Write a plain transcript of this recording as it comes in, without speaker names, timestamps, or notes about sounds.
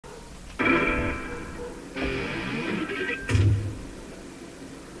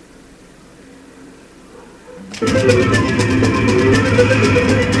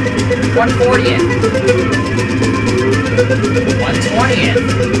140th. 120th.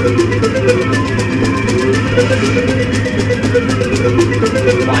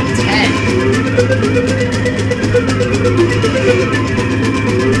 110.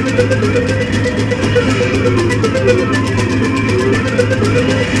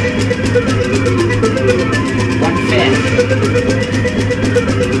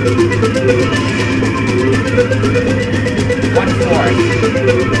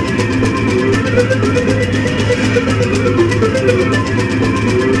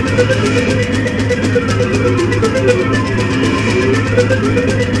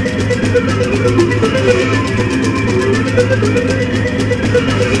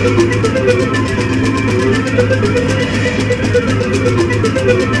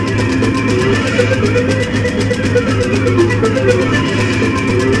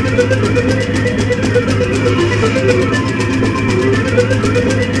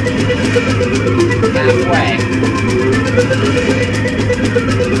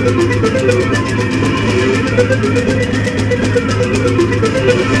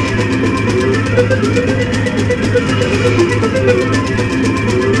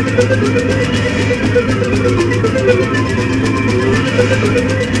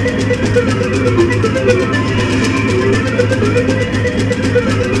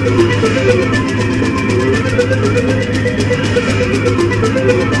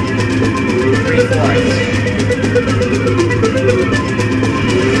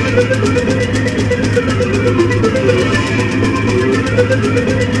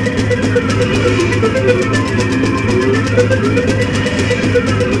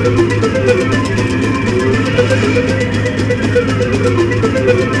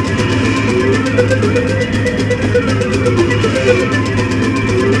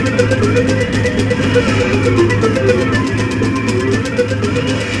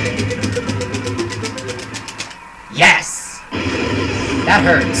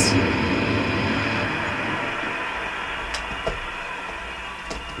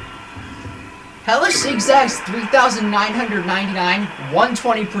 3,999,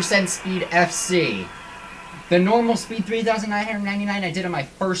 120% speed FC. The normal speed 3,999 I did on my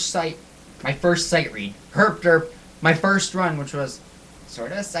first sight read. Herp derp, my first run, which was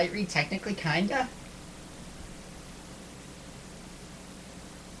sort of a sight read, technically, kinda.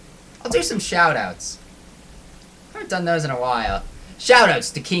 I'll do some shoutouts. I haven't done those in a while.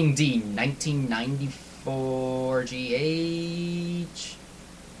 Shoutouts to King D, 1994 GH.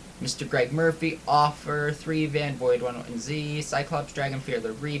 Mr. Greg Murphy, Offer, 3 Van Void, 1 Z, Cyclops, Dragon Fear, The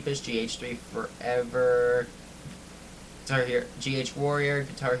Reapus, GH3 Forever, Guitar Hero, GH Warrior,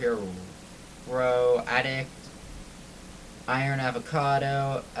 Guitar Hero Bro, Addict, Iron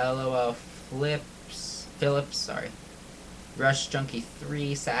Avocado, LOL Phillips, sorry, Rush Junkie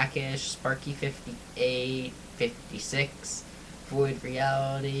 3, Sackish, Sparky 58, 56, Void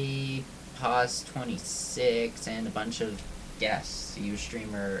Reality, Pause 26, and a bunch of guests,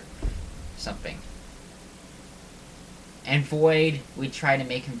 Ustreamer something. And Void, we try to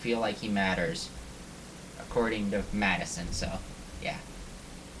make him feel like he matters, according to Madison, so, yeah.